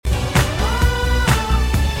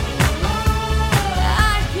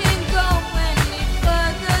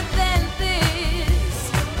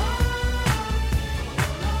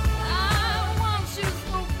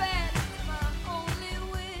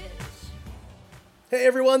Hey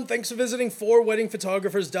everyone, thanks for visiting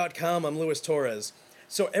 4weddingphotographers.com. I'm Luis Torres.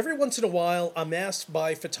 So every once in a while, I'm asked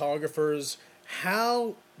by photographers,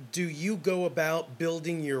 how do you go about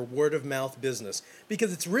building your word of mouth business?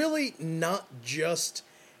 Because it's really not just,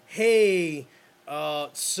 hey,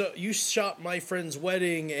 so you shot my friend's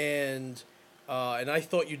wedding and I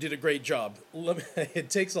thought you did a great job. It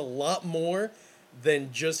takes a lot more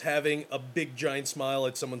than just having a big giant smile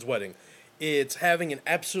at someone's wedding. It's having an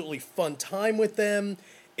absolutely fun time with them.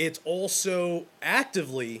 It's also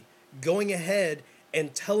actively going ahead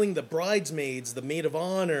and telling the bridesmaids, the maid of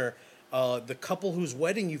honor, the couple whose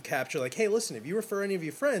wedding you've captured, like, hey, listen, if you refer any of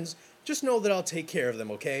your friends, just know that I'll take care of them,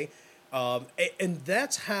 okay? And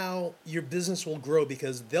that's how your business will grow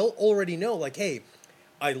because they'll already know, like, hey,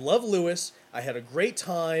 I love Lewis. I had a great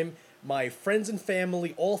time. My friends and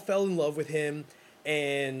family all fell in love with him.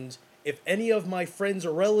 And if any of my friends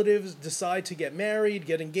or relatives decide to get married,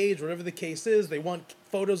 get engaged, whatever the case is, they want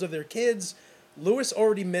photos of their kids, Lewis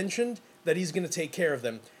already mentioned that he's going to take care of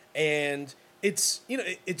them. And it's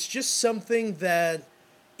just something that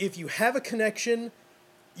if you have a connection,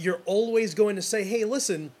 you're always going to say, hey,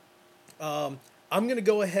 listen, I'm going to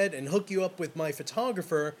go ahead and hook you up with my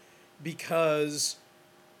photographer because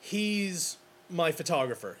he's my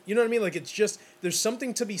photographer. You know what I mean? Like, it's just, there's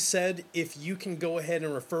something to be said if you can go ahead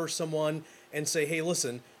and refer someone and say, hey,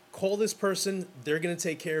 listen, call this person. They're going to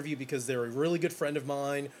take care of you because they're a really good friend of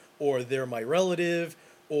mine, or they're my relative,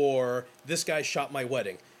 or this guy shot my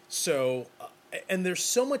wedding. So, and there's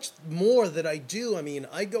so much more that I do. I mean,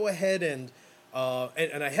 I go ahead and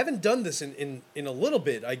I haven't done this in a little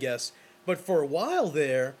bit, I guess, but for a while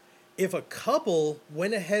there, if a couple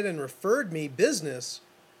went ahead and referred me business,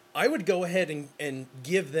 I would go ahead and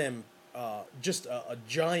give them just a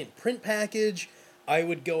giant print package. I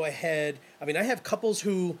would go ahead. I mean, I have couples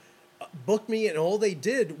who booked me, and all they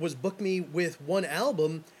did was book me with one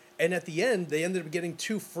album. And at the end, they ended up getting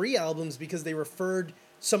 2 free albums because they referred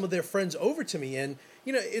some of their friends over to me. And,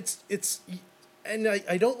 you know, and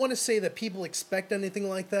I don't want to say that people expect anything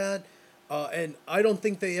like that. And I don't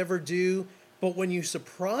think they ever do. But when you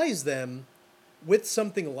surprise them with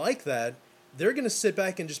something like that, they're going to sit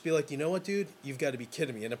back and just be like, you know what, dude, you've got to be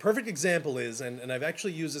kidding me. And a perfect example is, and I've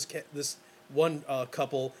actually used this one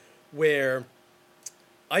couple where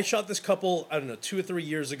I shot this couple, I don't know, 2 or 3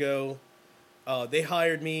 years ago. They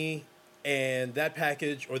hired me, and that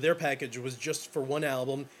package, or their package, was just for one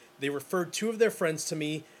album. They referred 2 of their friends to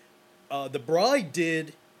me. The bride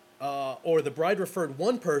did, or the bride referred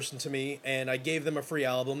one person to me, and I gave them a free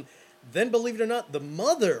album. Then, believe it or not, the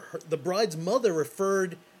bride's mother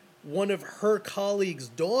referred one of her colleagues'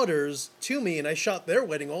 daughters to me, and I shot their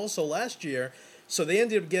wedding also last year. So they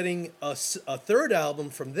ended up getting a third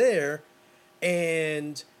album from there.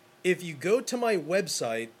 And if you go to my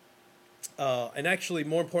website, and actually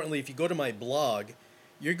more importantly, if you go to my blog,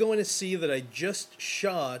 you're going to see that I just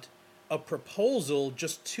shot a proposal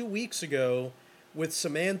just 2 weeks ago with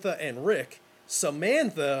Samantha and Rick.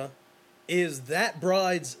 Samantha is that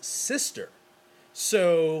bride's sister.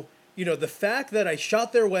 So, you know, the fact that I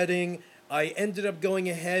shot their wedding, I ended up going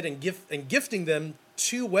ahead and gifting them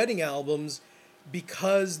 2 wedding albums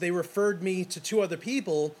because they referred me to 2 other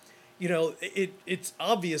people. You know, it's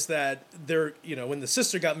obvious that they're, you know, when the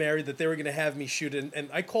sister got married, that they were going to have me shoot it. And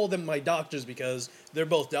I call them my doctors because they're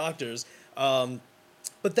both doctors. But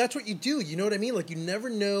that's what you do. You know what I mean? Like, you never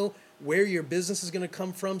know where your business is going to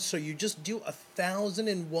come from. So you just do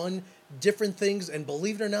 1,001 different things. And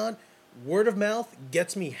believe it or not, word of mouth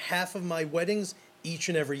gets me half of my weddings each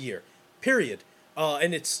and every year, period.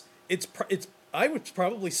 And it's I would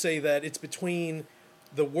probably say that it's between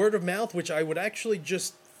the word of mouth, which I would actually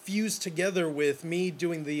just fuse together with me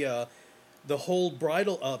doing the whole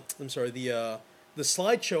bridal. The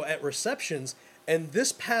slideshow at receptions. And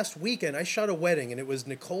this past weekend, I shot a wedding, and it was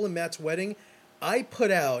Nicole and Matt's wedding. I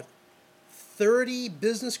put out 30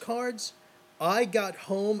 business cards. I got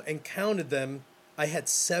home and counted them. I had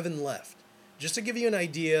 7 left, just to give you an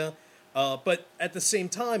idea. But at the same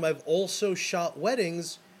time, I've also shot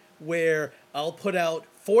weddings where I'll put out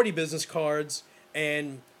 40 business cards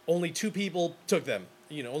and only 2 people took them.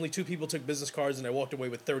 You know, only 2 people took business cards and I walked away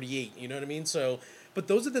with 38. You know what I mean? So, but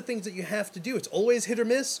those are the things that you have to do. It's always hit or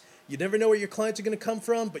miss. You never know where your clients are going to come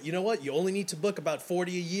from. But you know what? You only need to book about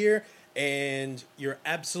 40 a year, and you're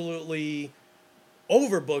absolutely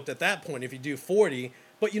overbooked at that point if you do 40.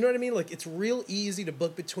 But you know what I mean? Like, it's real easy to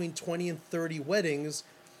book between 20 and 30 weddings,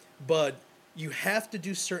 but you have to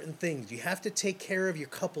do certain things. You have to take care of your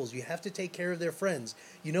couples. You have to take care of their friends.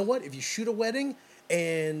 You know what? If you shoot a wedding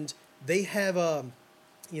and they have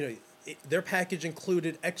their package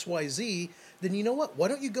included XYZ, then you know what? Why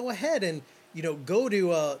don't you go ahead and go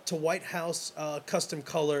to White House Custom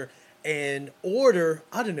Color and order,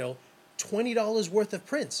 I don't know, $20 worth of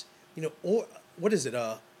prints. Or what is it?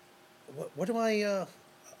 What do I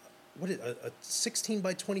what is a 16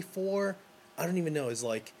 by 24? I don't even know. Is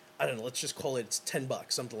like, I don't know. Let's just call it, it's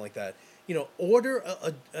 $10, something like that. Order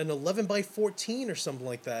an 11 by 14 or something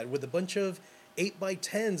like that with a bunch of 8 by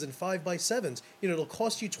 10s and 5 by 7s. It'll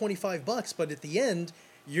cost you $25, but at the end,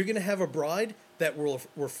 you're gonna have a bride that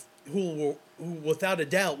who without a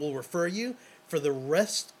doubt will refer you for the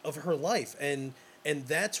rest of her life, and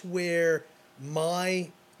that's where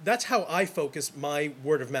that's how I focus my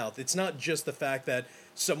word of mouth. It's not just the fact that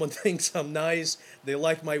someone thinks I'm nice, they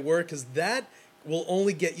like my work, because that will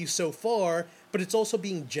only get you so far, but it's also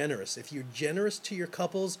being generous. If you're generous to your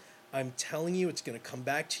couples, I'm telling you, it's going to come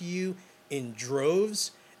back to you in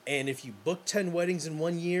droves. And if you book 10 weddings in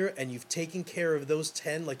 1 year and you've taken care of those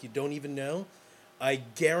 10 like you don't even know, I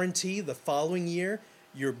guarantee the following year,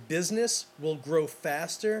 your business will grow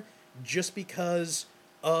faster just because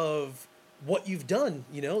of what you've done.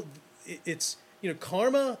 It's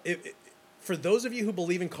karma. For those of you who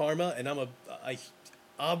believe in karma, and I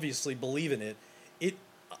obviously believe in it.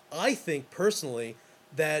 I think personally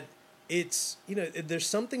that it's, there's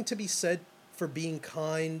something to be said for being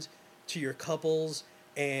kind to your couples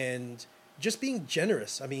and just being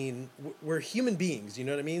generous. I mean, we're human beings, you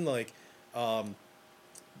know what I mean? Like,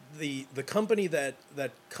 the company that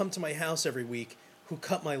come to my house every week who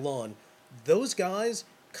cut my lawn, those guys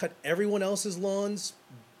cut everyone else's lawns,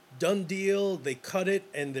 done deal, they cut it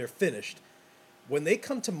and they're finished. When they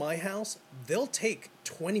come to my house, they'll take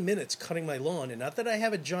 20 minutes cutting my lawn. And not that I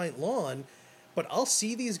have a giant lawn, but I'll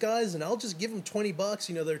see these guys and I'll just give them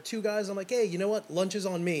 $20. There are two guys. I'm like, hey, you know what? Lunch is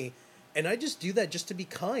on me. And I just do that just to be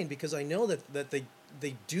kind, because I know that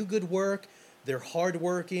they do good work. They're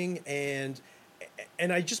hardworking, and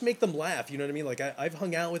I just make them laugh. You know what I mean? Like, I've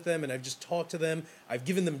hung out with them and I've just talked to them. I've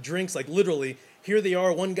given them drinks. Like, literally, here they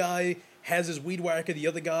are. One guy has his weed whacker. The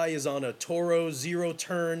other guy is on a Toro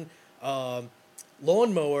zero-turn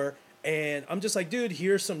lawnmower, and I'm just like, dude,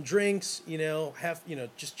 here's some drinks,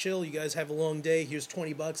 just chill. You guys have a long day. Here's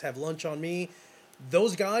 $20. Have lunch on me.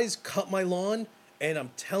 Those guys cut my lawn, and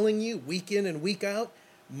I'm telling you, week in and week out,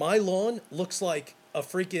 my lawn looks like a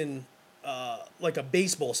freaking like a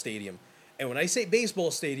baseball stadium. And when I say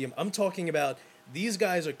baseball stadium, I'm talking about these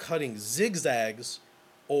guys are cutting zigzags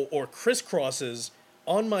or crisscrosses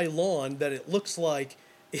on my lawn that it looks like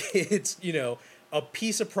it's, a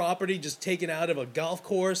piece of property just taken out of a golf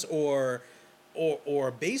course or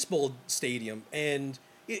a baseball stadium. And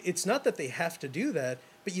it's not that they have to do that,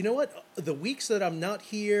 but you know what? The weeks that I'm not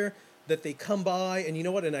here, that they come by, and you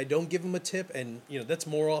know what? And I don't give them a tip, and that's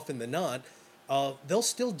more often than not. They'll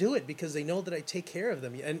still do it because they know that I take care of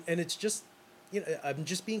them, and it's just, I'm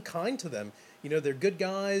just being kind to them. They're good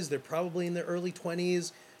guys. They're probably in their early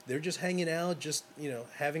 20s. They're just hanging out, just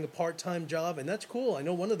having a part-time job, and that's cool. I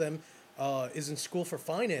know one of them is in school for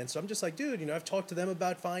finance. So I'm just like, dude, I've talked to them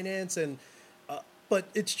about finance, and but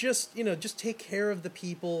it's just, just take care of the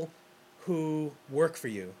people who work for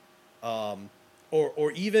you,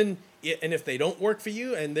 or even, and if they don't work for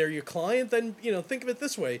you and they're your client, then think of it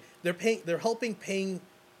this way: they're helping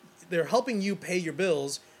you pay your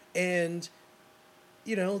bills, and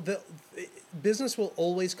the business will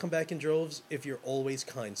always come back in droves if you're always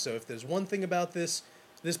kind. So if there's one thing about this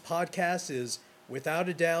podcast is, without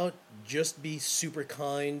a doubt, just be super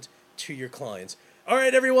kind to your clients. All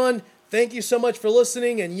right, everyone. Thank you so much for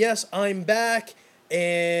listening. And yes, I'm back.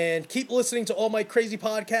 And keep listening to all my crazy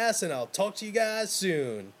podcasts, and I'll talk to you guys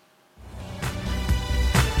soon.